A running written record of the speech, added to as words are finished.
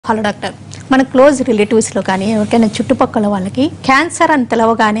Hello doctor, మన close రిలేటివ్స్లో కానీ ఎవరికైనా చుట్టుపక్కల వాళ్ళకి క్యాన్సర్ అని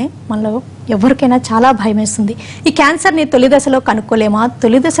తెలవగానే మనలో ఎవరికైనా చాలా భయం వేస్తుంది. ఈ క్యాన్సర్ని తొలి దశలో కనుక్కోలేమా?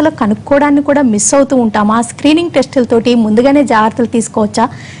 తొలి దశలో కనుక్కోవడాన్ని కూడా మిస్ అవుతూ ఉంటామా? స్క్రీనింగ్ టెస్టులతోటి ముందుగానే జాగ్రత్తలు తీసుకోవచ్చా?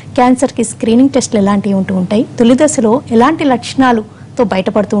 క్యాన్సర్కి స్క్రీనింగ్ టెస్టులు ఎలాంటివి ఉంటూ ఉంటాయి? తొలి దశలో ఎలాంటి లక్షణాలతో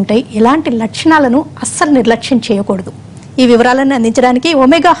బయటపడుతూ ఉంటాయి? ఎలాంటి లక్షణాలను అస్సలు నిర్లక్ష్యం చేయకూడదు? ఈ వివరాలను అందించడానికి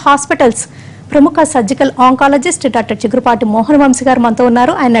ఒమేగా హాస్పిటల్స్ ప్రముఖ surgical oncologist doctor Chigurupati Mohan Vamsi గారు మనతో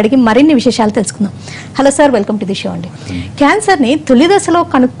ఉన్నారు. ఆయన అడిగి మరిన్ని విశేషాలు తెలుసుకుందాం. Hello sir, welcome to the show అండి. క్యాన్సర్ని తొలి దశలో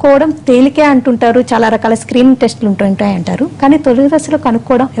కనుక్కోవడం తేలికే అంటుంటారు, చాలా రకాల స్క్రీనింగ్ టెస్టులు ఉంటుంటాయి అంటారు. కానీ తొలి దశలో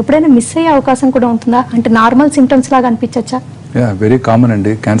కనుక్కోవడం ఎప్పుడైనా మిస్ అయ్యే అవకాశం కూడా ఉంటుందా? అంటే నార్మల్ సిమ్టమ్స్ లాగా అనిపించచ్చా? వెరీ కామన్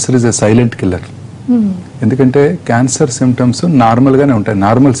అండి. Cancer is a silent killer. ఎందుకంటే క్యాన్సర్ సిమ్టమ్స్ నార్మల్గానే ఉంటాయి,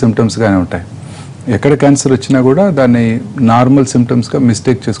 నార్మల్ సిమ్టమ్స్గానే ఉంటాయి. ఎక్కడ క్యాన్సర్ వచ్చినా కూడా దాన్ని నార్మల్ సిమ్టమ్స్గా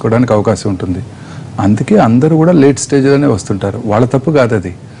మిస్టేక్ చేసుకోవడానికి అవకాశం ఉంటుంది. అందుకే అందరూ కూడా లేట్ స్టేజ్లోనే వస్తుంటారు. వాళ్ళ తప్పు కాదు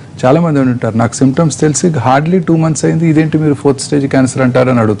అది. చాలామంది ఉంటారు, నాకు సిమ్టమ్స్ తెలిసి హార్డ్లీ 2 months అయింది, ఇదేంటి మీరు 4th stage క్యాన్సర్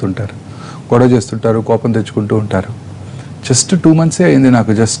అంటారని అడుగుతుంటారు. గొడవ చేస్తుంటారు, కోపం తెచ్చుకుంటూ ఉంటారు. జస్ట్ 2 months అయింది,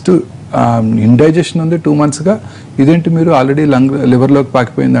 నాకు జస్ట్ ఇండైజెషన్ ఉంది 2 monthsగా, ఇదేంటి మీరు ఆల్రెడీ లివర్లోకి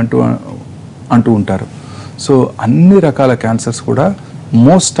పాకిపోయింది అంటూ ఉంటారు. సో అన్ని రకాల క్యాన్సర్స్ కూడా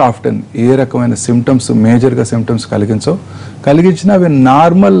మోస్ట్ ఆఫ్టెన్ ఏ రకమైన సిమ్టమ్స్, మేజర్గా సిమ్టమ్స్ కలిగించినా అవి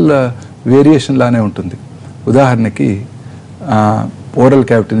నార్మల్ వేరియేషన్ లానే ఉంటుంది. ఉదాహరణకి ఓరల్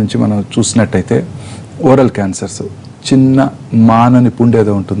క్యావిటీ నుంచి మనం చూసినట్టయితే ఓరల్ క్యాన్సర్స్ చిన్న మానని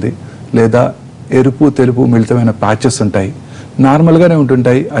పుండేదో ఉంటుంది, లేదా ఎరుపు తెలుపు మిళితమైన ప్యాచెస్ ఉంటాయి, నార్మల్గానే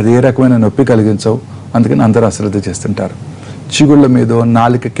ఉంటుంటాయి. అది ఏ రకమైన నొప్పి కలిగించవు, అందుకని అందరూ అశ్రద్ధ చేస్తుంటారు. చిగుళ్ళ మీదో,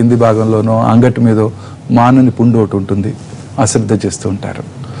 నాలిక కింది భాగంలోనో, అంగటి మీదో మానని పుండు ఒకటి ఉంటుంది, అశ్రద్ధ చేస్తూ ఉంటారు.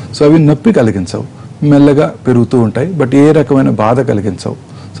 సో అవి నొప్పి కలిగించవు, మెల్లగా పెరుగుతూ ఉంటాయి, బట్ ఏ రకమైన బాధ కలిగించవు.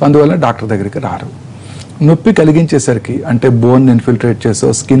 సో అందువల్ల డాక్టర్ దగ్గరికి రారు. నొప్పి కలిగించేసరికి, అంటే బోన్ ఇన్ఫిల్ట్రేట్ చేసో,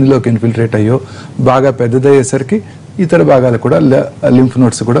 స్కిన్లోకి ఇన్ఫిల్ట్రేట్ అయ్యో, బాగా పెద్దదయ్యేసరికి ఇతర భాగాలు కూడా, లింఫ్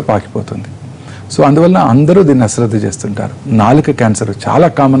నోడ్స్ కూడా పాకిపోతుంది. సో అందువల్ల అందరూ దీన్ని అశ్రద్ధ చేస్తుంటారు. నాలుక క్యాన్సర్ చాలా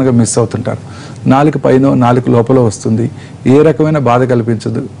కామన్గా మిస్ అవుతుంటారు. నాలుక పైన, నాలుక లోపల వస్తుంది, ఏ రకమైన బాధ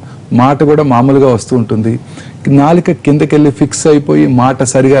కల్పించదు, మాట కూడా మామూలుగా వస్తూ ఉంటుంది. నాలుక కిందకెళ్ళి ఫిక్స్ అయిపోయి మాట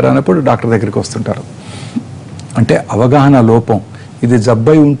సరిగా రానప్పుడు డాక్టర్ దగ్గరికి వస్తుంటారు. అంటే అవగాహన లోపం, ఇది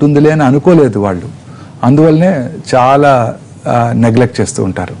జబ్బై ఉంటుందిలే అని అనుకోలేదు వాళ్ళు, అందువల్లనే చాలా నెగ్లెక్ట్ చేస్తూ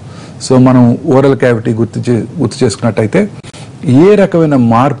ఉంటారు. సో మనం ఓరల్ క్యావిటీ గుర్తు చేసుకున్నట్టయితే ఏ రకమైన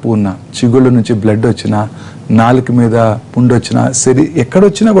మార్పు ఉన్నా, చిగుళ్ళ నుంచి బ్లడ్ వచ్చినా, నాలుక మీద పుండు వచ్చినా,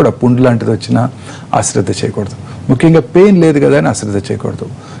 ఎక్కడొచ్చినా కూడా పుండు లాంటిది వచ్చినా అశ్రద్ధ చేయకూడదు. ముఖ్యంగా పెయిన్ లేదు కదా అని అశ్రద్ధ చేయకూడదు.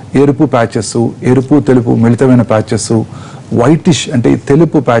 ఎరుపు ప్యాచెస్, ఎరుపు తెలుపు మిళితమైన ప్యాచెస్, వైటిష్ అంటే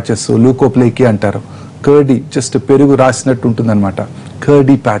తెలుపు ప్యాచెస్, లూకోప్లేకి అంటారు, కర్డీ జస్ట్ పెరుగు రాసినట్టు ఉంటుందన్నమాట,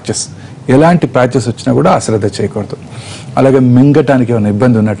 కర్డీ ప్యాచెస్, ఎలాంటి ప్యాచెస్ వచ్చినా కూడా అశ్రద్ధ చేయకూడదు. అలాగే మింగటానికి ఏమైనా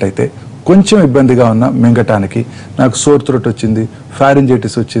ఇబ్బంది ఉన్నట్టయితే, కొంచెం ఇబ్బందిగా ఉన్న మింగటానికి, నాకు సోర్ త్రోట్ వచ్చింది,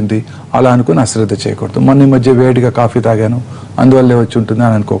 ఫారింజైటిస్ వచ్చింది అలా అనుకుని అశ్రద్ధ చేయకూడదు. మొన్న ఈ మధ్య వేడిగా కాఫీ తాగాను అందువల్లే వచ్చి ఉంటుంది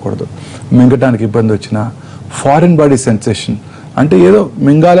అని అనుకోకూడదు. మింగటానికి ఇబ్బంది వచ్చినా, ఫారిన్ బాడీ సెన్సేషన్ అంటే ఏదో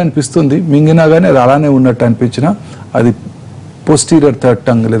మింగాలనిపిస్తుంది, మింగినా కానీ అది అలానే ఉన్నట్టు అనిపించినా అది పోస్టీరియర్ థర్డ్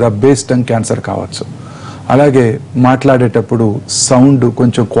టంగ్ లేదా బేస్ టంగ్ క్యాన్సర్ కావచ్చు. అలాగే మాట్లాడేటప్పుడు సౌండ్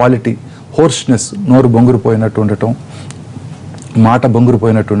కొంచెం క్వాలిటీ, హోర్స్నెస్, నోరు బొంగురుపోయినట్టు ఉండటం, మాట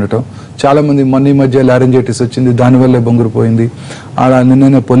బొంగురుపోయినట్టు ఉండటం. చాలామంది మొన్న ఈ మధ్య లారెంజైటిస్ వచ్చింది, దానివల్లే బొంగురుపోయింది, అలా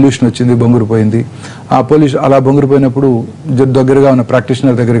నిన్ననే పొల్యూషన్ వచ్చింది బొంగురుపోయింది. ఆ పొల్యూషన్ అలా బొంగురుపోయినప్పుడు దగ్గరగా ఉన్న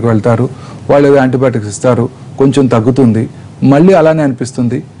ప్రాక్టీషనర్ దగ్గరికి వెళ్తారు, వాళ్ళు ఏదో యాంటీబయాటిక్స్ ఇస్తారు, కొంచెం తగ్గుతుంది, మళ్ళీ అలానే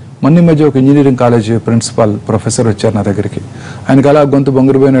అనిపిస్తుంది. మొన్న ఈ మధ్య ఒక ఇంజనీరింగ్ కాలేజ్ ప్రిన్సిపాల్ ప్రొఫెసర్ వచ్చారు నా దగ్గరికి, ఆయనకి అలా గొంతు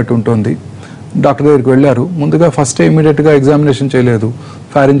బొంగురుపోయినట్టు ఉంటుంది. డాక్టర్ దగ్గరికి వెళ్ళారు, ముందుగా ఫస్ట్ ఇమీడియట్గా ఎగ్జామినేషన్ చేయలేదు,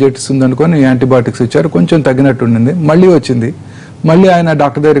 ఫారింజైటిస్ ఉందనుకొని యాంటీబయాటిక్స్ ఇచ్చారు, కొంచెం తగ్గినట్టు ఉండింది, మళ్ళీ వచ్చింది. మళ్ళీ ఆయన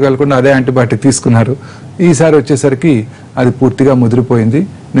డాక్టర్ దగ్గరికి వెళ్ళకుండా అదే యాంటీబయాటిక్ తీసుకున్నారు. ఈసారి వచ్చేసరికి అది పూర్తిగా ముదిరిపోయింది.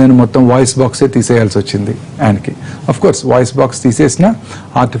 నేను మొత్తం వాయిస్ బాక్సే తీసేయాల్సి వచ్చింది ఆయనకి. కోర్స్ వాయిస్ బాక్స్ తీసేసిన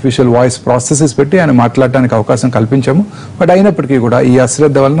ఆర్టిఫిషియల్ వాయిస్ ప్రాసెసెస్ పెట్టి ఆయన మాట్లాడడానికి అవకాశం కల్పించాము, బట్ అయినప్పటికీ కూడా ఈ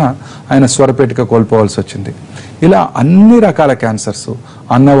అశ్రద్ధ వలన ఆయన స్వరపేటిక కోల్పోవాల్సి వచ్చింది. ఇలా అన్ని రకాల క్యాన్సర్స్,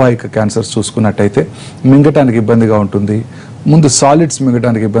 అన్నవాహిక క్యాన్సర్స్ చూసుకున్నట్టయితే మింగటానికి ఇబ్బందిగా ఉంటుంది, ముందు సాలిడ్స్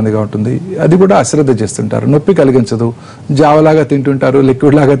మింగటానికి ఇబ్బందిగా ఉంటుంది, అది కూడా అశ్రద్ధ చేస్తుంటారు, నొప్పి కలిగించదు, జావలాగా తింటుంటారు,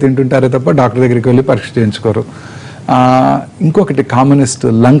 లిక్విడ్ లాగా తింటుంటారే తప్ప డాక్టర్ దగ్గరికి వెళ్ళి పరీక్ష చేయించుకోరు. ఇంకొకటి కామనెస్ట్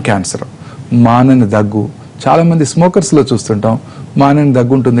లంగ్ క్యాన్సర్, మానని దగ్గు. చాలామంది స్మోకర్స్లో చూస్తుంటాం, మానని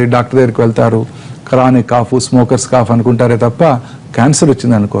దగ్గు ఉంటుంది, డాక్టర్ దగ్గరికి వెళ్తారు, క్రానిక్ కాఫ్, స్మోకర్స్ కాఫ్ అనుకుంటారే తప్ప క్యాన్సర్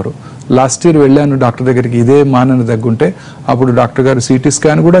వచ్చింది అనుకోరు. లాస్ట్ ఇయర్ వెళ్ళాను డాక్టర్ దగ్గరికి, ఇదే మానని దగ్గుంటే అప్పుడు డాక్టర్ గారు సిటీ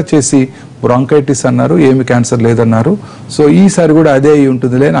స్కాన్ కూడా చేసి బ్రాంకైటిస్ అన్నారు, ఏమి క్యాన్సర్ లేదన్నారు. సో ఈసారి కూడా అదే అయి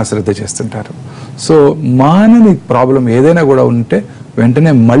ఉంటుందిలే అని అశ్రద్ధ చేస్తుంటారు. సో మానని ప్రాబ్లం ఏదైనా కూడా ఉంటే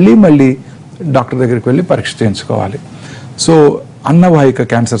వెంటనే మళ్ళీ డాక్టర్ దగ్గరికి వెళ్ళి పరీక్ష చేయించుకోవాలి. సో అన్నవాహిక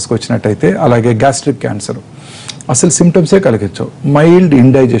క్యాన్సర్స్కి వచ్చినట్టయితే, అలాగే గ్యాస్ట్రిక్ క్యాన్సర్ అసలు సిమ్టమ్సే కలిగించవు. మైల్డ్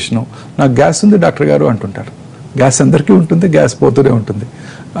ఇండైజెషను, నాకు గ్యాస్ ఉంది డాక్టర్ గారు అంటుంటారు. గ్యాస్ అందరికీ ఉంటుంది, గ్యాస్ పోతూనే ఉంటుంది.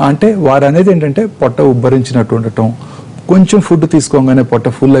 అంటే వారు అనేది ఏంటంటే పొట్ట ఉబ్బరించినట్టు ఉండటం, కొంచెం ఫుడ్ తీసుకోగానే పొట్ట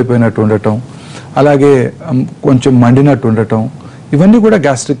ఫుల్ అయిపోయినట్టు ఉండటం, అలాగే కొంచెం మండినట్టు ఉండటం, ఇవన్నీ కూడా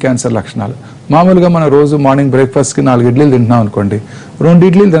గ్యాస్ట్రిక్ క్యాన్సర్ లక్షణాలు. మామూలుగా మన రోజు మార్నింగ్ బ్రేక్ఫాస్ట్కి 4 ఇడ్లీలు తింటున్నాం అనుకోండి, 2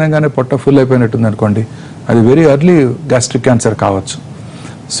 ఇడ్లీలు తినగానే పొట్ట ఫుల్ అయిపోయినట్టుంది అనుకోండి, అది వెరీ ఎర్లీ గ్యాస్ట్రిక్ క్యాన్సర్ కావచ్చు.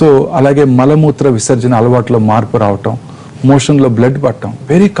 సో అలాగే మలమూత్ర విసర్జన అలవాట్లో మార్పు రావటం, మోషన్లో బ్లడ్ పట్టడం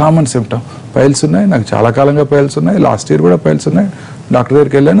వెరీ కామన్ సిమ్టమ్. పైల్స్ ఉన్నాయి, నాకు చాలా కాలంగా పైల్స్ ఉన్నాయి, లాస్ట్ ఇయర్ కూడా పైల్స్ ఉన్నాయి, డాక్టర్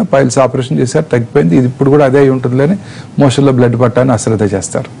దగ్గరికి వెళ్ళాను, పైల్స్ ఆపరేషన్ చేశారు, తగ్గిపోయింది, ఇది ఇప్పుడు కూడా అదే అయి ఉంటుందని మోషన్లో బ్లడ్ పట్టాలని అశ్రద్ధ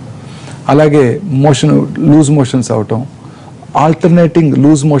చేస్తారు. అలాగే లూజ్ మోషన్స్ అవటం, ఆల్టర్నేటింగ్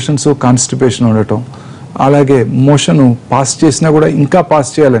లూజ్ మోషన్స్, కాన్స్టిపేషన్ ఉండటం, అలాగే మోషన్ పాస్ చేసినా కూడా ఇంకా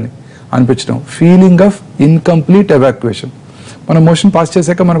పాస్ చేయాలని అనిపించడం, ఫీలింగ్ ఆఫ్ ఇన్కంప్లీట్ ఎవాక్యుయేషన్. మనం మోషన్ పాస్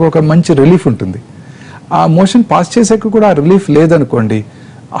చేశాక మనకు ఒక మంచి రిలీఫ్ ఉంటుంది, ఆ మోషన్ పాస్ చేశాక కూడా ఆ రిలీఫ్ లేదనుకోండి,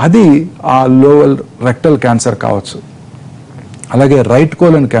 అది ఆ లోవర్ రెక్టల్ క్యాన్సర్ కావచ్చు. అలాగే right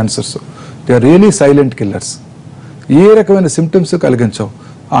colon cancers, they are really silent killers. ఏ రకమైన సిమ్టమ్స్ కలిగించవు.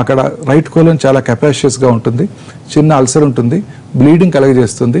 అక్కడ రైట్ కోలన్ చాలా కెపాషియస్గా ఉంటుంది, చిన్న అల్సర్ ఉంటుంది, బ్లీడింగ్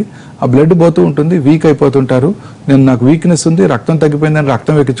కలగజేస్తుంది, ఆ బ్లడ్ పోతూ ఉంటుంది, వీక్ అయిపోతుంటారు. నాకు వీక్నెస్ ఉంది, రక్తం తగ్గిపోయిందని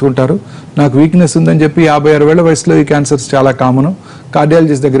రక్తం ఎక్కించుకుంటారు. నాకు వీక్నెస్ ఉందని చెప్పి 50-60 ఏళ్ల వయసులో ఈ క్యాన్సర్స్ చాలా కామను.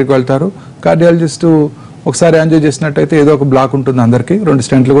 కార్డియాలజిస్ట్ దగ్గరికి వెళ్తారు, కార్డియాలజిస్టు ఒకసారి యాంజియో చేసినట్టయితే ఏదో ఒక బ్లాక్ ఉంటుంది అందరికీ, 2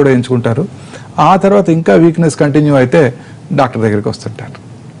 స్టెంట్లు కూడా వేయించుకుంటారు. ఆ తర్వాత ఇంకా వీక్నెస్ కంటిన్యూ అయితే డాక్టర్ దగ్గరికి వస్తుంటారు.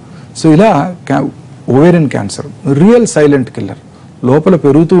 సో ఇలా ovarian cancer real silent killer, లోపల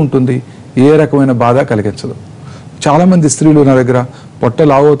పెరుగుతూ ఉంటుంది, ఏ రకమైన బాధ కలిగించదు. చాలామంది స్త్రీలు నా దగ్గర పొట్ట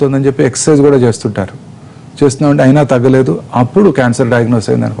లావు అవుతుందని చెప్పి ఎక్సర్సైజ్ కూడా చేస్తున్నామంటే అయినా తగ్గలేదు, అప్పుడు క్యాన్సర్ డయాగ్నోస్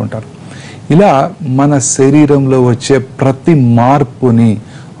అయింది అనుకుంటారు. ఇలా మన శరీరంలో వచ్చే ప్రతి మార్పుని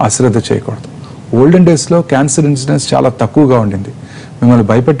అశ్రద్ధ చేయకూడదు. ఓల్డెన్ డేస్లో క్యాన్సర్ ఇన్సిడెన్స్ చాలా తక్కువగా ఉండింది. మిమ్మల్ని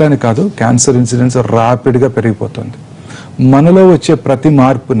భయపెట్టడానికి కాదు, క్యాన్సర్ ఇన్సిడెన్స్ ర్యాపిడ్గా పెరిగిపోతుంది. మనలో వచ్చే ప్రతి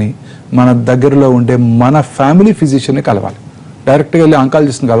మార్పుని మన దగ్గరలో ఉండే మన ఫ్యామిలీ ఫిజిషియన్ని కలవాలి. డైరెక్ట్గా వెళ్ళి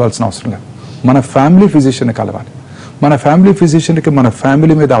ఆంకాలజిస్ట్ని కలవాల్సిన అవసరం లేదు, మన ఫ్యామిలీ ఫిజిషియన్ని కలవాలి. మన ఫ్యామిలీ ఫిజిషియన్కి మన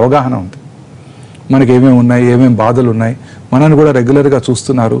ఫ్యామిలీ మీద అవగాహన ఉంది, మనకి ఏమేమి ఉన్నాయి, ఏమేమి బాధలు ఉన్నాయి, మనల్ని కూడా రెగ్యులర్గా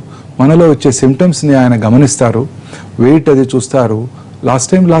చూస్తున్నారు, మనలో వచ్చే సిమ్టమ్స్ని ఆయన గమనిస్తారు, వెయిట్ అది చూస్తారు. లాస్ట్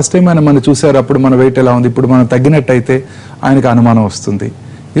టైం ఆయన మనం చూశారు, అప్పుడు మన వెయిట్ ఎలా ఉంది, ఇప్పుడు మనం తగ్గినట్టయితే ఆయనకు అనుమానం వస్తుంది.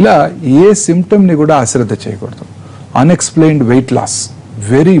 ఇలా ఏ సిమ్టమ్ని కూడా అశ్రద్ధ చేయకూడదు. Unexplained weight loss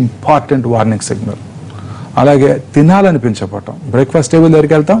very important warning signal. అలాగే తినాలనిపించకపోవటం, బ్రేక్ఫాస్ట్ టేబుల్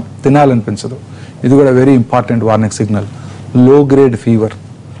దగ్గరికి వెళ్తాం తినాలనిపించదు, ఇది కూడా వెరీ ఇంపార్టెంట్ వార్నింగ్ సిగ్నల్. లో గ్రేడ్ ఫీవర్,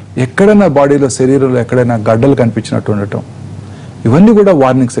 ఎక్కడైనా బాడీలో శరీరంలో ఎక్కడైనా గడ్డలు కనిపించినట్టు ఉండటం, ఇవన్నీ కూడా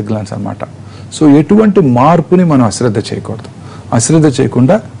వార్నింగ్ సిగ్నల్స్ అన్నమాట. సో ఎటువంటి మార్పుని మనం అశ్రద్ధ చేయకూడదు. అశ్రద్ధ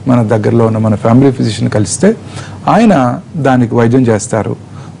చేయకుండా మన దగ్గరలో ఉన్న మన ఫ్యామిలీ ఫిజిషియన్ కలిస్తే ఆయన దానికి వైద్యం చేస్తారు.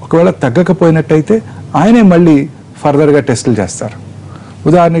 ఒకవేళ తగ్గకపోయినట్టయితే ఆయనే మళ్ళీ ఫర్దర్గా టెస్టులు చేస్తారు.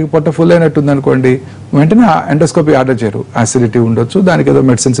 ఉదాహరణకి పొట్ట ఫుల్ అయినట్టుంది అనుకోండి, వెంటనే ఎండోస్కోపీ ఆర్డర్ చేయరు, యాసిడిటీ ఉండొచ్చు, దానికి ఏదో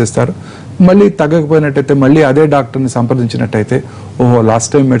మెడిసిన్స్ ఇస్తారు. మళ్ళీ తగ్గకపోయినట్టయితే మళ్ళీ అదే డాక్టర్ని సంప్రదించినట్టయితే, ఓహో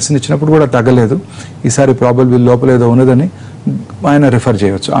లాస్ట్ టైం మెడిసిన్ ఇచ్చినప్పుడు కూడా తగ్గలేదు, ఈసారి ప్రాబబ్లీ లోపల ఏదో ఉన్నదని ఆయన రిఫర్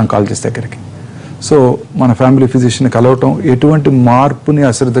చేయవచ్చు ఆంకాలజిస్ట్ దగ్గరికి. సో మన ఫ్యామిలీ ఫిజిషియన్ కలవటం, ఎటువంటి మార్పుని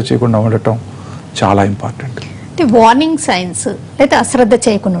అశ్రద్ధ చేయకుండా ఉండటం చాలా ఇంపార్టెంట్. అంటే వార్నింగ్ సైన్స్ లేదా అశ్రద్ధ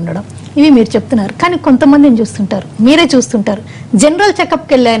చేయకుండా ఉండడం, ఇవి మీరు చెప్తున్నారు. కానీ కొంతమందిని చూస్తుంటారు, మీరే చూస్తుంటారు, జనరల్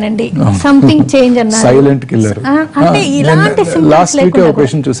చెకప్కి వెళ్ళానండి సంథింగ్ చేంజ్ అన్నారు, సైలెంట్ కిల్లర్. అంటే ఇలాంటి లాస్ట్ వీక్ ఒక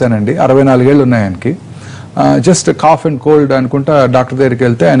పేషెంట్ చూశానండి, 64 ఏళ్ళు ఉన్నాయి ఆయనకి, జస్ట్ కాఫ్ అండ్ కోల్డ్ అనుకుంటా డాక్టర్ దగ్గరికి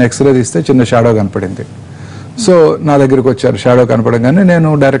వెళ్తే ఆయన ఎక్స్రే తీస్తే చిన్న షాడో కనపడింది. సో నా దగ్గరికి వచ్చారు, షాడో కనపడగానే నేను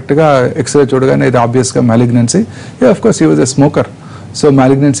డైరెక్ట్గా ఎక్స్రే చూడగానే ఇది ఆబ్వియస్గా malignancy, of course he was a smoker. So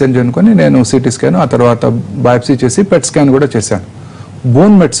malignancy అని అనుకొని నేను సిటీ స్కాన్, ఆ తర్వాత బయాప్సీ చేసి పెట్ స్కాన్ కూడా చేశాను.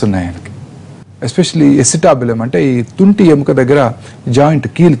 బోన్ మెట్స్ ఉన్నాయి ఆయనకి, ఎస్పెషల్లీ ఎసిటాబులం అంటే ఈ తుంటి ఎముక దగ్గర జాయింట్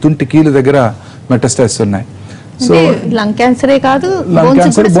తుంటి కీలు దగ్గర మెటాస్టాసిస్ ఉన్నాయి. సో లంగ్ క్యాన్సరే కాదు, లంగ్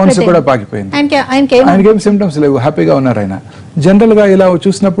క్యాన్సర్, బోన్స్ కూడా పాకిపోయింది. ఆయనకేం సిమ్టమ్స్ లేవు, హ్యాపీగా ఉన్నారు ఆయన. జనరల్ గా ఇలా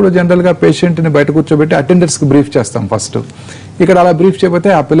చూసినప్పుడు జనరల్ గా పేషెంట్ ని బయట కూర్చోబెట్టి అటెండర్స్ కి బ్రీఫ్ చేస్తాం ఫస్ట్. ఇక్కడ అలా బ్రీఫ్ చేయకపోతే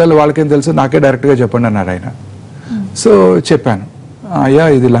ఆ పిల్లలు వాళ్ళకేం తెలుసు, నాకే డైరెక్ట్ గా చెప్పండి అన్నారు ఆయన. సో చెప్పాను, అయ్యా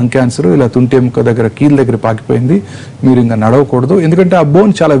ఇది లంగ్ క్యాన్సర్, ఇలా తుంటి ఎముక దగ్గర కీల్ దగ్గర పాకిపోయింది, మీరు ఇంకా నడవకూడదు, ఎందుకంటే ఆ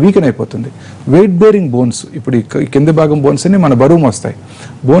బోన్ చాలా వీకెన్ అయిపోతుంది. వెయిట్ బేరింగ్ బోన్స్, ఇప్పుడు ఈ కింద భాగం బోన్స్ అన్ని మన బరువు మోస్తాయి,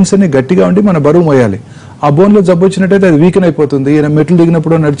 బోన్స్ అన్ని గట్టిగా ఉండి మన బరువు మోయాలి. ఆ బోన్లో జబ్బు వచ్చినట్టయితే అది వీకెన్ అయిపోతుంది. ఈయన మెట్లు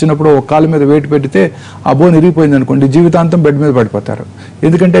దిగినప్పుడు నడిచినప్పుడు ఒక కాలు మీద వెయిట్ పెడితే ఆ బోన్ ఇరిగిపోయింది అనుకోండి, జీవితాంతం బెడ్ మీద పడిపోతారు.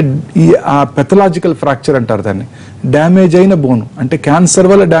 ఎందుకంటే ఆ పెథలాజికల్ ఫ్రాక్చర్ అంటారు దాన్ని. డ్యామేజ్ అయిన బోను అంటే క్యాన్సర్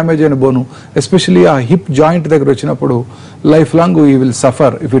వల్ల డ్యామేజ్ అయిన బోను, ఎస్పెషల్లీ ఆ హిప్ జాయింట్ దగ్గర వచ్చినప్పుడు life long you will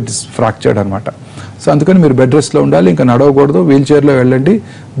suffer if it is fractured అనమాట. సో అందుకని మీరు బెడ్ రెస్ట్లో ఉండాలి, ఇంకా నడవకూడదు, వీల్ చైర్లో వెళ్ళండి,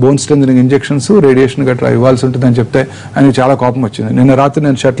 బోన్ స్ట్రెంథనింగ్ ఇంజెక్షన్స్, రేడియేషన్ గట్రా ఇవ్వాల్సి ఉంటుందని చెప్తే ఆయనకి చాలా కోపం వచ్చింది. నిన్న రాత్రి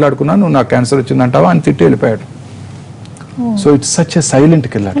నేను షటిల్ ఆడుకున్నాను, నాకు క్యాన్సర్ వచ్చిందంటావా అని తిట్టి వెళ్ళిపోయాడు. So it's such a silent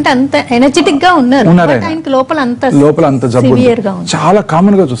killer. అంటే అంత ఎనర్జెటిక్ గా ఉన్నారు, లోపల అంత జబ్బు చాలా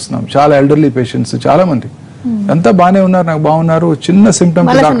కామన్ గా చూస్తున్నాం. చాలా ఎల్డర్లీ పేషెంట్స్ చాలా మంది అంతా బాగానే ఉన్నారు, నాకు బాగున్నారు, చిన్న సిమ్టమ్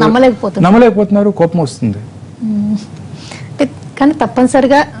నమ్మలేకపోతున్నారు, కోపం వస్తుంది. కానీ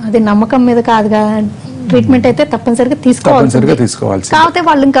తప్పనిసరిగా అది నమ్మకం మీద కాదుగా, ట్రీట్మెంట్ అయితే తప్పనిసరిగా తీసుకోవాలి. కాకపోతే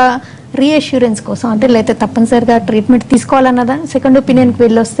వాళ్ళు ఇంకా రీఅష్యూరెన్స్ కోసం అంటే లేకపోతే తప్పనిసరిగా ట్రీట్మెంట్ తీసుకోవాలన్నదా సెకండ్ ఒపీనియన్ కి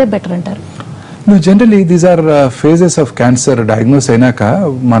వెళ్ళి వస్తే బెటర్ అంటారు. Generally these are phases of cancer. Diagnose అయినాక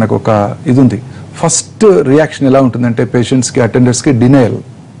మనకు ఒక ఇది ఉంది. ఫస్ట్ రియాక్షన్ ఎలా ఉంటుందంటే పేషెంట్స్కి, అటెండర్స్కి డినయల్,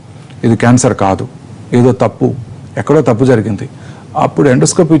 ఇది క్యాన్సర్ కాదు, ఏదో తప్పు, ఎక్కడో తప్పు జరిగింది. అప్పుడు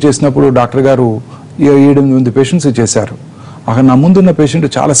ఎండోస్కోపీ చేసినప్పుడు డాక్టర్ గారు 7-8 పేషెంట్స్ చేశారు. అక్కడ నా ముందున్న పేషెంట్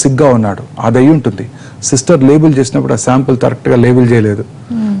చాలా సిగ్గా ఉన్నాడు, అది అయి ఉంటుంది. సిస్టర్ లేబుల్ చేసినప్పుడు ఆ శాంపుల్ కరెక్ట్గా లేబుల్ చేయలేదు.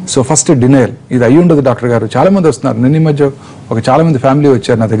 సో ఫస్ట్ డినయల్, ఇది అయ్యి ఉండదు డాక్టర్ గారు. చాలా మంది వస్తున్నారు. నిన్న ఈ మధ్య చాలా మంది ఫ్యామిలీ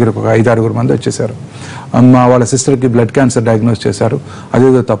వచ్చారు నా దగ్గరకు, ఒక 5-6 మంది వచ్చేసారు. వాళ్ళ సిస్టర్కి బ్లడ్ క్యాన్సర్ డయాగ్నోస్ చేశారు,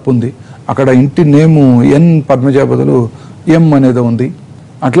 అదేదో తప్పు ఉంది, అక్కడ ఇంటి నేము ఎన్ పద్మజ బదులు ఎం అనేదో ఉంది,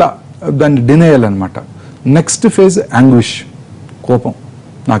 అట్లా దాన్ని డినయల్ అనమాట. నెక్స్ట్ ఫేజ్ యాంగ్విష్, కోపం,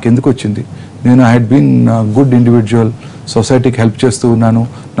 నాకు ఎందుకు వచ్చింది, నేను I had been good individual, సొసైటీకి హెల్ప్ చేస్తూ ఉన్నాను,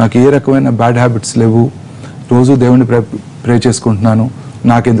 నాకు ఏ రకమైన బ్యాడ్ హ్యాబిట్స్ లేవు, రోజు దేవుని ప్రే చేసుకుంటున్నాను,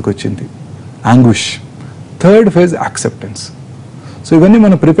 నాకెందుకు వచ్చింది, anguish. Third phase acceptance. So ఇవన్నీ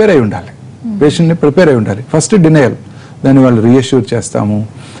మనం ప్రిపేర్ అయి ఉండాలి, పేషెంట్ని ప్రిపేర్ అయి ఉండాలి. ఫస్ట్ డినయల్, దాన్ని వాళ్ళు రీఅష్యూర్ చేస్తాము,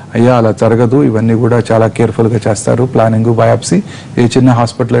 అయ్యా అలా జరగదు, ఇవన్నీ కూడా చాలా కేర్ఫుల్గా చేస్తారు, ప్లానింగ్, బయాప్సీ, ఏ చిన్న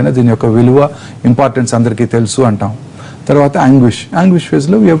హాస్పిటల్ అయినా దీని యొక్క విలువ, ఇంపార్టెన్స్ అందరికీ తెలుసు అంటాం. తర్వాత యాంగ్విష్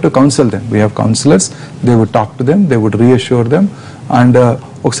ఫేజ్లో we have to counsel them. We have counsellors, they would talk to them, they would reassure them. And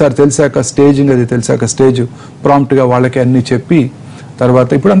ఒకసారి తెలిసాక స్టేజింగ్, అది తెలిసాక స్టేజ్ ప్రాంప్ట్గా వాళ్ళకి అన్నీ చెప్పి, తర్వాత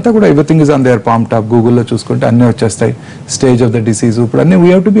ఇప్పుడు అంతా కూడా everything is on their palm top, గూగుల్లో చూసుకుంటే అన్నీ వచ్చేస్తాయి, స్టేజ్ ఆఫ్ ద డిసీజ్. ఇప్పుడు అన్నీ we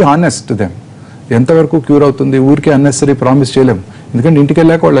have to be honest to them. ఎంతవరకు క్యూర్ అవుతుంది, ఊరికే అన్నెసరీ ప్రామిస్ చేయలేము. ఎందుకంటే ఇంటికి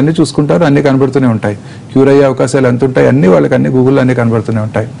వెళ్ళాక వాళ్ళు అన్నీ చూసుకుంటారు, అన్నీ కనబడుతూనే ఉంటాయి, క్యూర్ అయ్యే అవకాశాలు ఎంత ఉంటాయి, అన్నీ వాళ్ళకి అన్ని గూగుల్లో అన్నీ కనబడుతూనే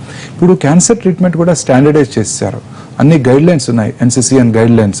ఉంటాయి. ఇప్పుడు క్యాన్సర్ ట్రీట్మెంట్ కూడా స్టాండర్డైజ్ చేశారు, అన్ని గైడ్ లైన్స్ ఉన్నాయి, NCCN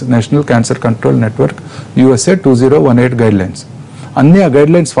guide lines, national cancer control network, USA 2018 guide lines. అన్ని ఆ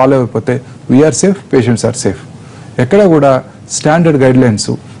గైడ్ లైన్స్ ఫాలో అయిపోతే we are safe, patients are safe. ఎక్కడ కూడా స్టాండర్డ్ గైడ్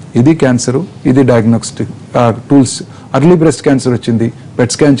లైన్స్, ఇది క్యాన్సరు, ఇది diagnostic tools. Early breast cancer వచ్చింది,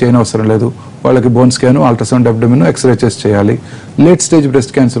 పెట్ స్కాన్ చేయనవసరం లేదు, వాళ్ళకి bone scan, ultrasound abdomen, x ray chest చేయాలి. లేట్ స్టేజ్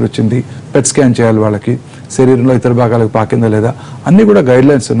బ్రెస్ట్ క్యాన్సర్ వచ్చింది, పెట్ స్కాన్ చేయాలి, వాళ్ళకి శరీరంలో ఇతర భాగాలకు పాకిందా లేదా, అన్నీ కూడా గైడ్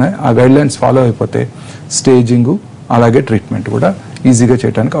లైన్స్ ఉన్నాయి. ఆ గైడ్ లైన్స్ ఫాలో అయిపోతే స్టేజింగ్ అలాగే ట్రీట్మెంట్ కూడా ఈజీగా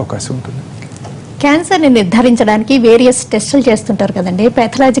చేయడానికి అవకాశం ఉంటుంది. క్యాన్సర్ని నిర్ధారించడానికి వేరియస్ టెస్టులు చేస్తుంటారు కదండి,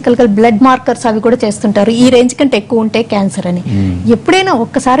 పాథలాజికల్ గా బ్లడ్ మార్కర్స్ అవి కూడా చేస్తుంటారు, ఈ రేంజ్ కంటే ఎక్కువ ఉంటే క్యాన్సర్ అని. ఎప్పుడైనా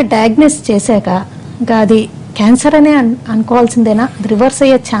ఒక్కసారి డయాగ్నోస్ చేశాక ఇంకా అది క్యాన్సర్ అనే అనుకోవాల్సిందేనా, రివర్స్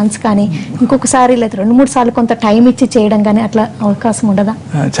అయ్యే ఛాన్స్ కానీ ఇంకొకసారి లేదా 2-3 సార్లు కొంత టైం ఇచ్చి చేయడం కానీ అట్లా అవకాశం ఉండదా?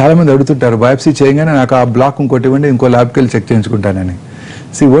 చాలా మంది అడుగుతుంటారు, బయాప్సీ చేయగానే నాకు ఆ బ్లాక్ ఇంకోటి ఇవ్వండి, ఇంకో ల్యాబ్కి వెళ్ళి చెక్ చేయించుకుంటానని.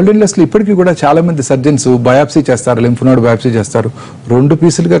 వరల్డ్ లో ఇప్పటికీ కూడా చాలా మంది సర్జన్స్ బయాప్సీ చేస్తారు, లింఫ్ నోడ్ బయాప్సీ చేస్తారు, 2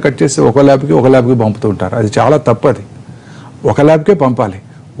 పీసులుగా కట్ చేసి ఒక ల్యాబ్కి పంపుతూ ఉంటారు. అది చాలా తప్పు, అది ఒక ల్యాబ్కే పంపాలి.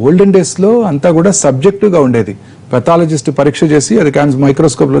 ఓల్డెన్ డేస్లో అంతా కూడా సబ్జెక్టివ్గా ఉండేది, పెథాలజిస్ట్ పరీక్ష చేసి అది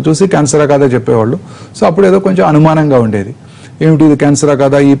మైక్రోస్కోప్లో చూసి క్యాన్సరా కాదా చెప్పేవాళ్ళు. సో అప్పుడు ఏదో కొంచెం అనుమానంగా ఉండేది, ఏమిటి ఇది క్యాన్సరా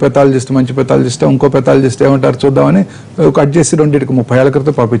కాదా, ఈ పెథాలజిస్ట్ మంచి పెథాలజిస్ట్, ఇంకో పెథాలజిస్ట్ ఏమంటారు చూద్దామని కట్ చేసి 2కి 30 ఏళ్ల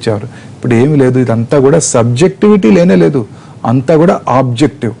క్రితం పంపించేవారు. ఇప్పుడు ఏమీ లేదు, ఇదంతా కూడా సబ్జెక్టివిటీ లేనే లేదు, అంతా కూడా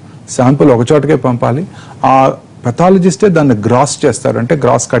ఆబ్జెక్టివ్. శాంపుల్ ఒక చోటకే పంపాలి, ఆ పెథాలజిస్టే దాన్ని గ్రాస్ చేస్తారు, అంటే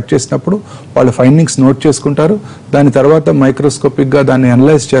గ్రాస్ కట్ చేసినప్పుడు వాళ్ళు ఫైండింగ్స్ నోట్ చేసుకుంటారు, దాని తర్వాత మైక్రోస్కోపిక్గా దాన్ని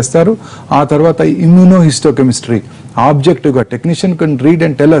అనలైజ్ చేస్తారు. ఆ తర్వాత immunohistochemistry ఆబ్జెక్టివ్గా technician can read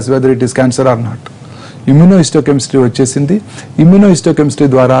and tell us whether it is cancer are not. Immunohistochemistry వచ్చేసింది. ఇమ్యూనోహిస్టోకెమిస్ట్రీ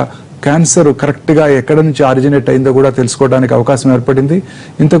ద్వారా క్యాన్సర్ కరెక్ట్గా ఎక్కడ నుంచి ఆరిజినేట్ అయిందో కూడా తెలుసుకోవడానికి అవకాశం ఏర్పడింది.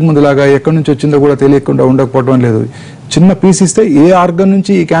 ఇంతకు ముందులాగా ఎక్కడి నుంచి వచ్చిందో కూడా తెలియకుండా ఉండకపోవడం లేదు. చిన్న పీస్ ఇస్తే ఏ ఆర్గన్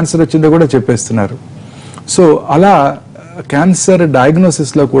నుంచి ఈ క్యాన్సర్ వచ్చిందో కూడా చెప్పేస్తున్నారు. సో అలా క్యాన్సర్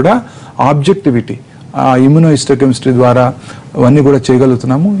డయాగ్నోసిస్లో కూడా ఆబ్జెక్టివిటీ, ఇమ్యూనోహిస్టోకెమిస్ట్రీ ద్వారా అవన్నీ కూడా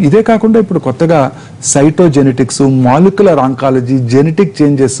చేయగలుగుతున్నాము. ఇదే కాకుండా ఇప్పుడు కొత్తగా cytogenetics, molecular oncology, genetic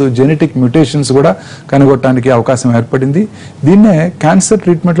changes, genetic mutations కూడా కనుగొట్టడానికి అవకాశం ఏర్పడింది. దీన్నే క్యాన్సర్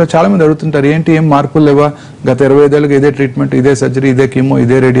ట్రీట్మెంట్లో చాలా మంది అడుగుతుంటారు, ఏంటి ఏం మార్పులు లేవా, గత 25 ఏళ్ళకి ఇదే ట్రీట్మెంట్, ఇదే సర్జరీ, ఇదే కీమో,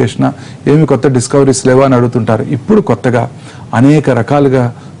 ఇదే రేడియేషన్, ఏమి కొత్త డిస్కవరీస్ లేవా అని అడుగుతుంటారు. ఇప్పుడు కొత్తగా అనేక రకాలుగా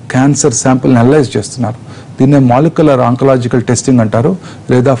క్యాన్సర్ శాంపుల్ని అనలైజ్ చేస్తున్నారు. దీన్నే మాలిక్యులర్ ఆంకలాజికల్ టెస్టింగ్ అంటారు,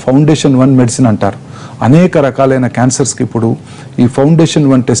 లేదా ఫౌండేషన్ 1 మెడిసిన్ అంటారు. అనేక రకాలైన క్యాన్సర్స్కి ఇప్పుడు ఈ ఫౌండేషన్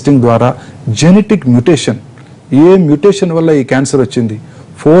 1 టెస్టింగ్ ద్వారా జెనెటిక్ మ్యూటేషన్, ఏ మ్యూటేషన్ వల్ల ఈ క్యాన్సర్ వచ్చింది,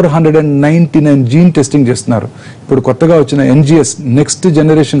 499 జీన్ టెస్టింగ్ చేస్తున్నారు. ఇప్పుడు కొత్తగా వచ్చిన NGS నెక్స్ట్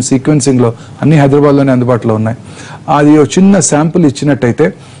జనరేషన్ సీక్వెన్సింగ్లో అన్ని హైదరాబాద్లోనే అందుబాటులో ఉన్నాయి. అది ఒక చిన్న శాంపుల్ ఇచ్చినట్టయితే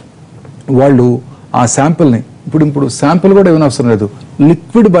వాళ్ళు ఆ శాంపుల్ని ఇప్పుడు శాంపుల్ కూడా ఏమైనా అవసరం లేదు,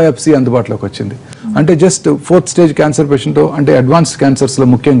 లిక్విడ్ బయాప్సీ అందుబాటులోకి వచ్చింది. అంటే just 4th stage cancer patient, అంటే అడ్వాన్స్డ్ క్యాన్సర్స్లో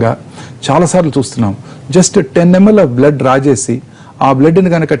ముఖ్యంగా చాలాసార్లు చూస్తున్నాం, just 10 ml of blood draw చేసి ఆ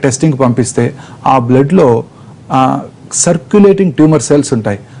బ్లడ్ని కనుక టెస్టింగ్ పంపిస్తే ఆ బ్లడ్లో సర్క్యులేటింగ్ ట్యూమర్ సెల్స్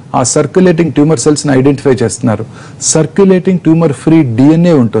ఉంటాయి. ఆ సర్క్యులేటింగ్ ట్యూమర్ సెల్స్ని ఐడెంటిఫై చేస్తున్నారు. సర్క్యులేటింగ్ ట్యూమర్ ఫ్రీ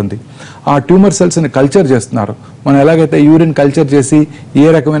DNA ఉంటుంది. ఆ ట్యూమర్ సెల్స్ని కల్చర్ చేస్తున్నారు. మనం ఎలాగైతే యూరిన్ కల్చర్ చేసి ఏ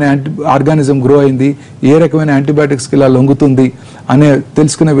రకమైన ఆర్గానిజం గ్రో అయింది, ఏ రకమైన యాంటీబయాటిక్స్కి ఇలా లొంగుతుంది అనే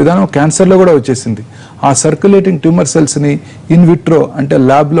తెలుసుకునే విధానం క్యాన్సర్లో కూడా వచ్చేసింది. ఆ సర్క్యులేటింగ్ ట్యూమర్ సెల్స్ని ఇన్ విట్రో అంటే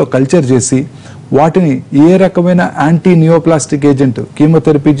ల్యాబ్లో కల్చర్ చేసి వాటిని ఏ రకమైన యాంటీ నియోప్లాస్టిక్ ఏజెంట్,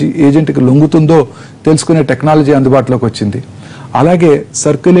 కీమోథెరపీ ఏజెంట్కి లొంగుతుందో తెలుసుకునే టెక్నాలజీ అందుబాటులోకి వచ్చింది. అలాగే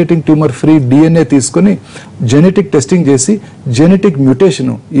సర్క్యులేటింగ్ ట్యూమర్ ఫ్రీ DNA తీసుకొని జెనెటిక్ టెస్టింగ్ చేసి జెనెటిక్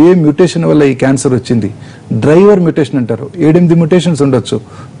మ్యూటేషన్, ఏ మ్యూటేషన్ వల్ల ఈ క్యాన్సర్ వచ్చింది, డ్రైవర్ మ్యూటేషన్ అంటారు, 7-8 మ్యూటేషన్స్ ఉండొచ్చు,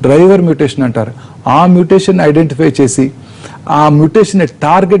 డ్రైవర్ మ్యూటేషన్ అంటారు. ఆ మ్యూటేషన్ ఐడెంటిఫై చేసి ఆ మ్యూటేషన్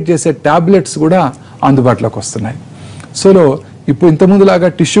టార్గెట్ చేసే టాబ్లెట్స్ కూడా అందుబాటులోకి వస్తున్నాయి. సో ఇప్పుడు ఇంతకుముందులాగా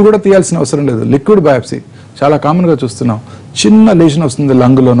టిష్యూ కూడా తీయాల్సిన అవసరం లేదు, లిక్విడ్ బయాప్సీ చాలా కామన్గా చూస్తున్నాం. చిన్న లేషన్ వస్తుంది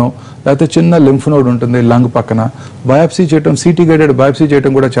లంగ్లోనో, లేకపోతే చిన్న లింఫ్ నోడ్ ఉంటుంది లంగ్ పక్కన, బయాప్సీ చేయటం, సిటీ గైడెడ్ బయాప్సీ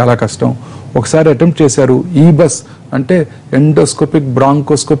చేయటం కూడా చాలా కష్టం. ఒకసారి అటెంప్ట్ చేశారు, ఈబస్ అంటే endoscopic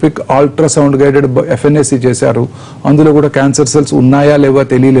bronchoscopic ultrasound guided FNAC చేశారు. అందులో కూడా క్యాన్సర్ సెల్స్ ఉన్నాయా లేవా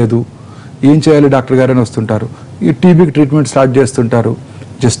తెలియలేదు. ఏం చేయాలి డాక్టర్ గారు అని వస్తుంటారు. ఈ టీబీకి ట్రీట్మెంట్ స్టార్ట్ చేస్తుంటారు.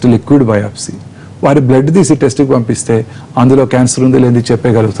 జస్ట్ లిక్విడ్ బయాప్సీ, వారి బ్లడ్ తీసి టెస్ట్కి పంపిస్తే అందులో క్యాన్సర్ ఉంది లేని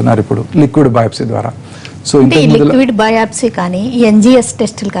చెప్పగలుగుతున్నారు ఇప్పుడు లిక్విడ్ బయాప్సీ ద్వారా. సో లిక్విడ్ బయాప్సీ కానీ NGS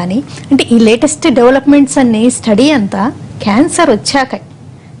టెస్టులు కానీ, అంటే ఈ లేటెస్ట్ డెవలప్మెంట్స్ అన్ని స్టడీ అంతా క్యాన్సర్ వచ్చాక,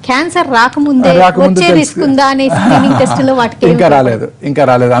 క్యాన్సర్ రాకముందే వచ్చే రిస్క్ ఉందా అనే స్క్రీనింగ్ టెస్టులు వాటికి ఇంకా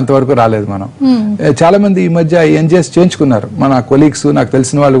రాలేదు, అంతవరకు రాలేదు. మనం చాలా మంది ఈ మధ్య NGS చేయించుకున్నారు. మన కొలీగ్స్, నాకు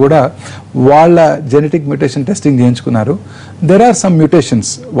తెలిసిన వాళ్ళు కూడా వాళ్ళ జెనెటిక్ మ్యూటేషన్ టెస్టింగ్ చేయించుకున్నారు. దెర్ ఆర్ సమ్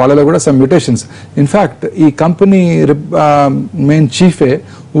మ్యూటేషన్స్, వాళ్ళలో కూడా సమ్ మ్యూటేషన్స్. ఇన్ఫాక్ట్ ఈ company main చీఫే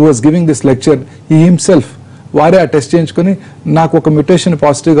who was giving this lecture, ఈ హిమ్సెల్ఫ్ వారే ఆ టెస్ట్ చేయించుకుని నాకు ఒక మ్యూటేషన్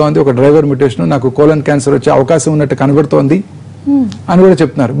పాజిటివ్గా ఉంది, ఒక డ్రైవర్ మ్యూటేషన్, నాకు కోలన్ క్యాన్సర్ వచ్చే అవకాశం ఉన్నట్టు కనబడుతోంది అని కూడా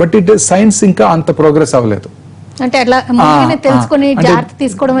చెప్తున్నారు. బట్ ఇట్ సైన్స్ ఇంకా అంత ప్రోగ్రెస్ అవ్వలేదు. అంటే అట్లా తెలుసుకొని జాగ్రత్త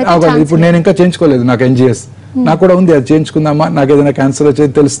తీసుకోవడం ఇప్పుడు నేను ఇంకా చేయించుకోలేదు, నాకు NGS నాకు కూడా ఉంది, అది చేయించుకుందామా, నాకు ఏదైనా క్యాన్సర్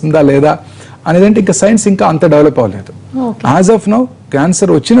వచ్చేది తెలుస్తుందా లేదా అనేదంటే ఇంకా సైన్స్ ఇంకా అంత డెవలప్ అవ్వలేదు. యాజ్ ఆఫ్ నౌ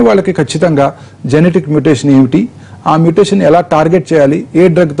క్యాన్సర్ వచ్చిన వాళ్ళకి ఖచ్చితంగా జెనెటిక్ మ్యూటేషన్ ఏమిటి, ఆ మ్యూటేషన్ ఎలా టార్గెట్ చేయాలి, ఏ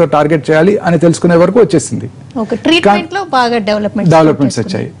డ్రగ్ తో టార్గెట్ చేయాలి అని తెలుసుకునే వరకు వచ్చేసింది. డెవలప్మెంట్స్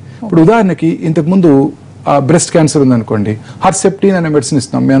వచ్చాయి. ఇప్పుడు ఉదాహరణకి ఇంతకు ముందు బ్రెస్ట్ క్యాన్సర్ ఉందనుకోండి, హర్సెప్టిన్ అనే మెడిసిన్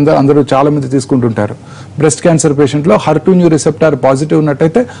ఇస్తున్నాం, మీ అందరూ చాలా మంది తీసుకుంటుంటారు. బ్రెస్ట్ క్యాన్సర్ పేషెంట్ లో HER2 రిసెప్టార్ పాజిటివ్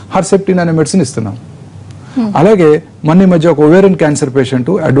ఉన్నట్టయితే హర్సెప్టిన్ అనే మెడిసిన్ ఇస్తున్నాం. అలాగే మన మధ్య ఒక ovarian cancer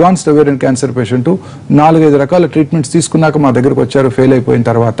patient, advanced ovarian cancer patient 4-5 రకాల ట్రీట్మెంట్స్ తీసుకున్నాక మా దగ్గరకు వచ్చారు. ఫెయిల్ అయిపోయిన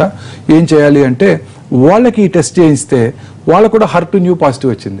తర్వాత ఏం చేయాలి అంటే వాళ్ళకి ఈ టెస్ట్ చేయిస్తే వాళ్ళకు కూడా HER2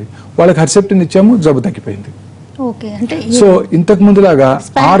 పాజిటివ్ వచ్చింది, వాళ్ళకి హర్సెప్టిన్ ఇచ్చాము, జబ్బు తగ్గిపోయింది. సో ఇంతకు ముందులాగా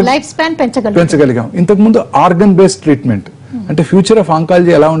పెంచగలిగాం. ఇంతకు ముందు ఆర్గన్ బేస్డ్ ట్రీట్మెంట్, అంటే ఫ్యూచర్ ఆఫ్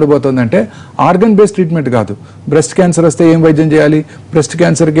ఆంకాలజీ ఎలా ఉండబోతుందంటే ఆర్గన్ బేస్డ్ ట్రీట్మెంట్ కాదు. బ్రెస్ట్ క్యాన్సర్ వస్తే ఏం వైద్యం చేయాలి, బ్రెస్ట్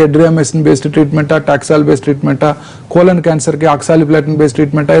క్యాన్సర్ కి ఎడ్రియామెసిన్ based ట్రీట్మెంటా, taxol based ట్రీట్మెంటా, colon cancer కి ఆక్సాలిప్లాటిన్ బేస్డ్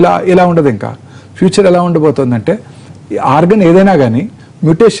ట్రీట్మెంటా, ఇలా ఉండదు. ఇంకా ఫ్యూచర్ ఎలా ఉండబోతుందంటే ఆర్గన్ ఏదైనా కానీ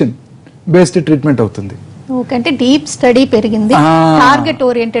మ్యూటేషన్ బేస్డ్ ట్రీట్మెంట్ అవుతుంది. అంటే డీప్ స్టడీ పెరిగింది, target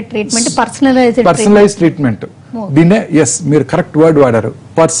oriented treatment, personalised treatment. దీన్నే మీరు కరెక్ట్ వర్డ్ వాడారు,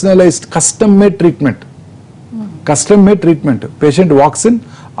 personalised custom made treatment. Custom made treatment, patient walks in,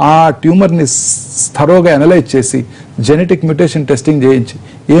 ఆ ట్యూమర్ ని థరోగా అనలైజ్ చేసి జెనెటిక్ మ్యూటేషన్ టెస్టింగ్ చేయించి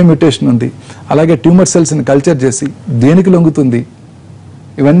ఏ మ్యూటేషన్ ఉంది, అలాగే ట్యూమర్ సెల్స్ ని కల్చర్ చేసి దేనికి లొంగుతుంది,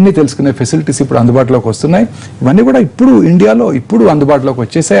 ఇవన్నీ తెలుసుకునే ఫెసిలిటీస్ ఇప్పుడు అందుబాటులోకి వస్తున్నాయి. ఇవన్నీ కూడా ఇప్పుడు ఇండియాలో అందుబాటులోకి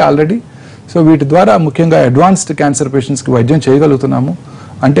వచ్చేసాయి ఆల్రెడీ. సో వీటి ద్వారా ముఖ్యంగా అడ్వాన్స్డ్ క్యాన్సర్ పేషెంట్స్కి వైద్యం చేయగలుగుతున్నాము.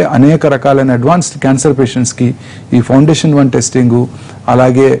 అంటే అనేక రకాలైన అడ్వాన్స్డ్ క్యాన్సర్ పేషెంట్స్కి ఈ ఫౌండేషన్ 1 టెస్టింగు,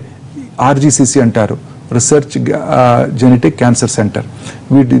 అలాగే RGCC అంటారు, రీసెర్చ్ జెనెటిక్ క్యాన్సర్ సెంటర్,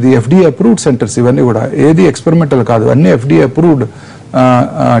 ఇది FDA అప్రూవ్డ్ సెంటర్స్. ఇవన్నీ కూడా ఏది ఎక్స్పెరిమెంటల్ కాదు, అన్ని FDA అప్రూవ్డ్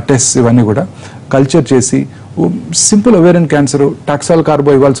టెస్ట్. ఇవన్నీ కూడా కల్చర్ చేసి సింపుల్ ఒవేరియన్ క్యాన్సర్ టాక్సాల్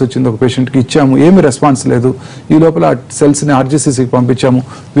కార్బో ఇవ్వాల్సి వచ్చింది ఒక పేషెంట్కి, ఇచ్చాము, ఏమి రెస్పాన్స్ లేదు. ఈ లోపల సెల్స్ని RGCCకి పంపించాము,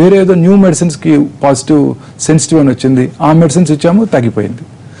 వేరే ఏదో న్యూ మెడిసిన్స్కి పాజిటివ్ సెన్సిటివ్ అని వచ్చింది, ఆ మెడిసిన్స్ ఇచ్చాము, తగ్గిపోయింది.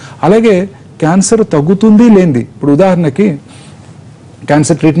 అలాగే క్యాన్సర్ తగ్గుతుంది లేనిది, ఇప్పుడు ఉదాహరణకి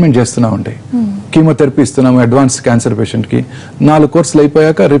క్యాన్సర్ ట్రీట్మెంట్ చేస్తున్నామండి, కీమోథెరపీ ఇస్తున్నాము అడ్వాన్స్డ్ క్యాన్సర్ పేషెంట్కి, 4 కోర్సులు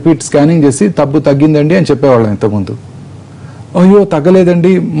అయిపోయాక రిపీట్ స్కానింగ్ చేసి తగ్గిందండి అని చెప్పేవాళ్ళం ఇంతకుముందు. అయ్యో తగ్గలేదండి,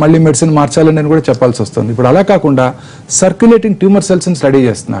 మళ్ళీ మెడిసిన్ మార్చాలని అని కూడా చెప్పాల్సి వస్తుంది. ఇప్పుడు అలా కాకుండా సర్క్యులేటింగ్ ట్యూమర్ సెల్స్ ని స్టడీ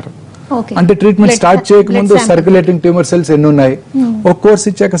చేస్తున్నారు. అంటే ట్రీట్మెంట్ స్టార్ట్ చేయకముందు సర్క్యులేటింగ్ ట్యూమర్ సెల్స్ ఎన్ని ఉన్నాయి, ఒక కోర్స్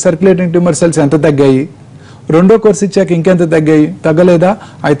ఇచ్చాక సర్క్యులేటింగ్ ట్యూమర్ సెల్స్ ఎంత తగ్గాయి, రెండో కోర్స్ ఇచ్చాక ఇంకెంత తగ్గాయి, తగ్గలేదా,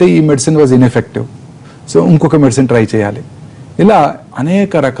 అయితే ఈ మెడిసిన్ వాజ్ ఇన్ఎఫెక్టివ్, సో ఇంకొక మెడిసిన్ ట్రై చేయాలి. ఇలా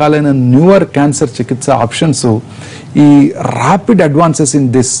అనేక రకాలైన న్యూవర్ క్యాన్సర్ చికిత్స ఆప్షన్స్, ఈ ర్యాపిడ్ అడ్వాన్సెస్ ఇన్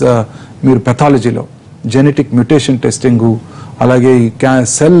దిస్ మీరు పెథాలజీలో జెనెటిక్ మ్యూటేషన్ టెస్టింగు, అలాగే ఈ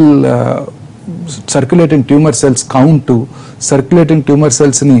cell circulating tumour cells count, circulating tumour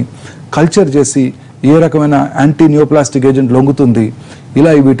సెల్స్ని culture చేసి ఏ రకమైన యాంటీ న్యూప్లాస్టిక్ ఏజెంట్ లొంగుతుంది,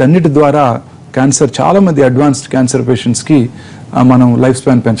 ఇలా వీటన్నిటి ద్వారా క్యాన్సర్ చాలామంది అడ్వాన్స్డ్ క్యాన్సర్ పేషెంట్స్కి మనం లైఫ్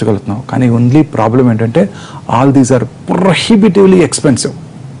స్పాన్ పెంచగలుగుతున్నాం. కానీ ఓన్లీ ప్రాబ్లం ఏంటంటే ఆల్ దీస్ ఆర్ ప్రొహిబిటివ్లీ ఎక్స్పెన్సివ్.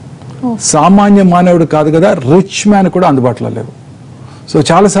 సామాన్య మానవుడు కాదు కదా, రిచ్ మ్యాన్ కూడా అందుబాటులో లేవు. సో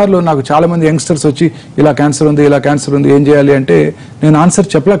చాలాసార్లు నాకు చాలామంది యంగ్స్టర్స్ వచ్చి ఇలా క్యాన్సర్ ఉంది, ఇలా క్యాన్సర్ ఉంది, ఏం చేయాలి అంటే నేను ఆన్సర్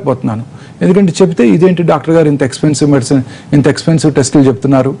చెప్పలేకపోతున్నాను. ఎందుకంటే చెప్తే ఇదేంటి డాక్టర్ గారు ఇంత ఎక్స్పెన్సివ్ మెడిసిన్, ఇంత ఎక్స్పెన్సివ్ టెస్టులు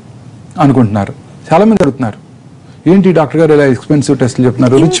చెప్తున్నారు అనుకుంటున్నారు. చాలామంది అడుగుతున్నారు, ఏంటి డాక్టర్ గారు ఇలా ఎక్స్పెన్సివ్ టెస్టులు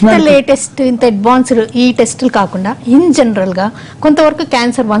చెప్తున్నారు. లేటెస్ట్ ఇంత అడ్వాన్స్డ్ ఈ టెస్టులు కాకుండా ఇన్ జనరల్ గా కొంతవరకు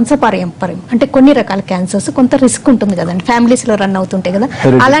క్యాన్సర్ వంశపారంపర్యం, అంటే కొన్ని రకాల క్యాన్సర్స్ కొంత రిస్క్ ఉంటుంది కదండి, ఫ్యామిలీస్ లో రన్ అవుతుంటాయి కదా,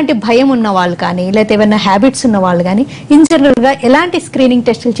 అలాంటి భయం ఉన్న వాళ్ళు కానీ లేకపోతే ఏమైనా హ్యాబిట్స్ ఉన్న వాళ్ళు కానీ ఇన్ జనరల్ గా ఎలాంటి స్క్రీనింగ్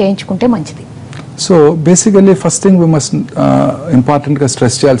టెస్టులు చేయించుకుంటే మంచిది? So basically first thing we must important గా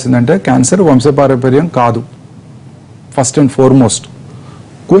స్ట్రెస్ చేయాల్సిందంటే క్యాన్సర్ వంశపారంపర్యం కాదు. ఫస్ట్ అండ్ ఫార్మోస్ట్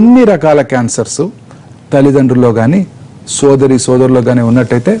కొన్ని రకాల క్యాన్సర్స్ తల్లిదండ్రుల్లో కానీ సోదరులో కానీ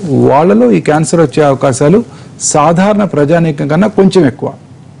ఉన్నట్టయితే వాళ్ళలో ఈ క్యాన్సర్ వచ్చే అవకాశాలు సాధారణ ప్రజానీకం కన్నా కొంచెం ఎక్కువ.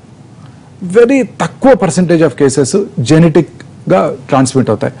 వెరీ తక్కువ పర్సెంటేజ్ ఆఫ్ కేసెస్ జెనెటిక్గా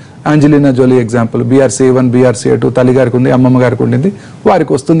ట్రాన్స్మిట్ అవుతాయి. ఆంజలీనా జోలీ ఎగ్జాంపుల్, BRCA1 BRCA2 తల్లి గారికి ఉంది, అమ్మమ్మ గారికి ఉండింది,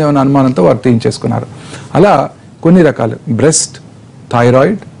 వారికి వస్తుంది ఏమన్న అనుమానంతో వారు తీయించేసుకున్నారు. అలా కొన్ని రకాలు breast,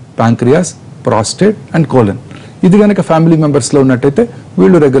 thyroid, pancreas, prostate and colon, ఇది కనుక ఫ్యామిలీ మెంబర్స్లో ఉన్నట్టయితే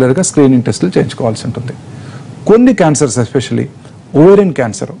వీళ్ళు రెగ్యులర్గా స్క్రీనింగ్ టెస్టులు చేయించుకోవాల్సి ఉంటుంది. కొన్ని క్యాన్సర్స్ ఎస్పెషల్లీ ఓవేరియన్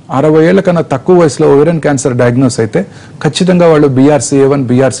క్యాన్సర్, 60 ఏళ్ల కన్నా తక్కువ వయసులో ఓవేరియన్ క్యాన్సర్ డయాగ్నోస్ అయితే ఖచ్చితంగా వాళ్ళు BRCA1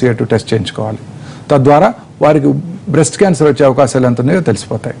 BRCA2 టెస్ట్ చేయించుకోవాలి. తద్వారా వారికి బ్రెస్ట్ క్యాన్సర్ వచ్చే అవకాశాలు ఎంత ఉన్నాయో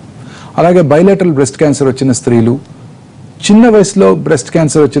తెలిసిపోతాయి. అలాగే బైలేటరల్ బ్రెస్ట్ క్యాన్సర్ వచ్చిన స్త్రీలు, చిన్న వయసులో బ్రెస్ట్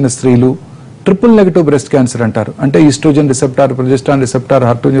క్యాన్సర్ వచ్చిన స్త్రీలు, ట్రిపుల్ నెగటివ్ బ్రెస్ట్ క్యాన్సర్ అంటారు, అంటే oestrogen receptor, progesterone receptor,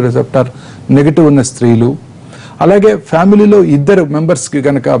 HER2 receptor negative ఉన్న స్త్రీలు, అలాగే ఫ్యామిలీలో ఇద్దరు మెంబర్స్కి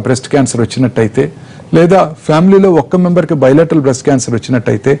కనుక బ్రెస్ట్ క్యాన్సర్ వచ్చినట్టయితే, లేదా ఫ్యామిలీలో ఒక్క మెంబర్కి బైలేటరల్ బ్రెస్ట్ క్యాన్సర్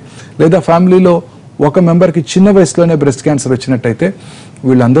వచ్చినట్టయితే, లేదా ఫ్యామిలీలో ఒక మెంబర్కి చిన్న వయసులోనే బ్రెస్ట్ క్యాన్సర్ వచ్చినట్టయితే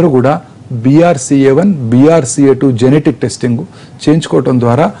వీళ్ళందరూ కూడా BRCA1 BRCA2 జెనెటిక్ టెస్టింగ్ చేయించుకోవటం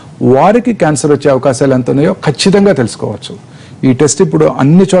ద్వారా వారికి క్యాన్సర్ వచ్చే అవకాశాలు ఎంత ఉన్నాయో ఖచ్చితంగా తెలుసుకోవచ్చు. ఈ టెస్ట్ ఇప్పుడు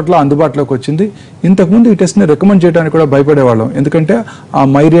అన్ని చోట్ల అందుబాటులోకి వచ్చింది. ఇంతకుముందు ఈ టెస్ట్ని రికమెండ్ చేయడానికి కూడా భయపడేవాళ్ళం, ఎందుకంటే ఆ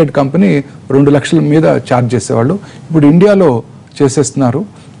మైరియడ్ కంపెనీ 2 లక్షల మీద ఛార్జ్ చేసేవాళ్ళు. ఇప్పుడు ఇండియాలో చేసేస్తున్నారు,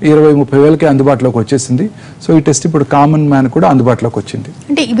 20-30 వేలకే అందుబాటులోకి వచ్చేసింది. సో ఈ టెస్ట్ ఇప్పుడు కామన్ మ్యాన్ కూడా అందుబాటులోకి వచ్చింది.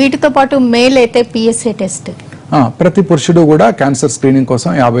 అంటే వీటితో పాటు మేల్ అయితే PSA టెస్ట్, ప్రతి పురుషుడు కూడా క్యాన్సర్ స్క్రీనింగ్ కోసం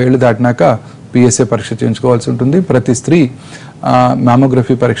 50 ఏళ్ళు దాటినాక PSA పరీక్ష చేయించుకోవాల్సి ఉంటుంది. ప్రతి స్త్రీ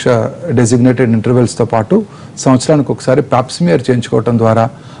మ్యామోగ్రఫీ పరీక్ష డెసిగ్నేటెడ్ ఇంటర్వెల్స్తో పాటు సంవత్సరానికి ఒకసారి పాప్స్మియర్ చేయించుకోవటం ద్వారా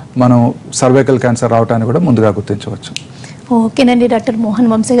మనం సర్వైకల్ క్యాన్సర్ రావటాన్ని కూడా ముందుగా గుర్తించవచ్చు. ఓకేనండి డాక్టర్ మోహన్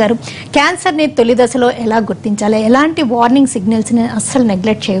వంశీ గారు, క్యాన్సర్ని తొలి దశలో ఎలా గుర్తించాలి, ఎలాంటి వార్నింగ్ సిగ్నల్స్ని అస్సలు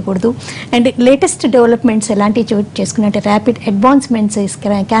నెగ్లెక్ట్ చేయకూడదు, అండ్ లేటెస్ట్ డెవలప్మెంట్స్ ఎలాంటివి చేసుకున్నట్టు rapid advancements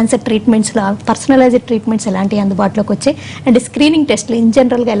cancer ట్రీట్మెంట్స్లో personalised treatments ఎలాంటివి అందుబాటులోకి వచ్చాయి, అండ్ స్క్రీనింగ్ టెస్ట్లు ఇన్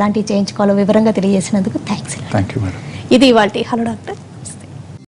జనరల్గా ఎలాంటివి చేయించుకోవాలో వివరంగా తెలియజేసినందుకు థ్యాంక్స్. Thank you madam. ఇది ఇవాల్టి హలో డాక్టర్.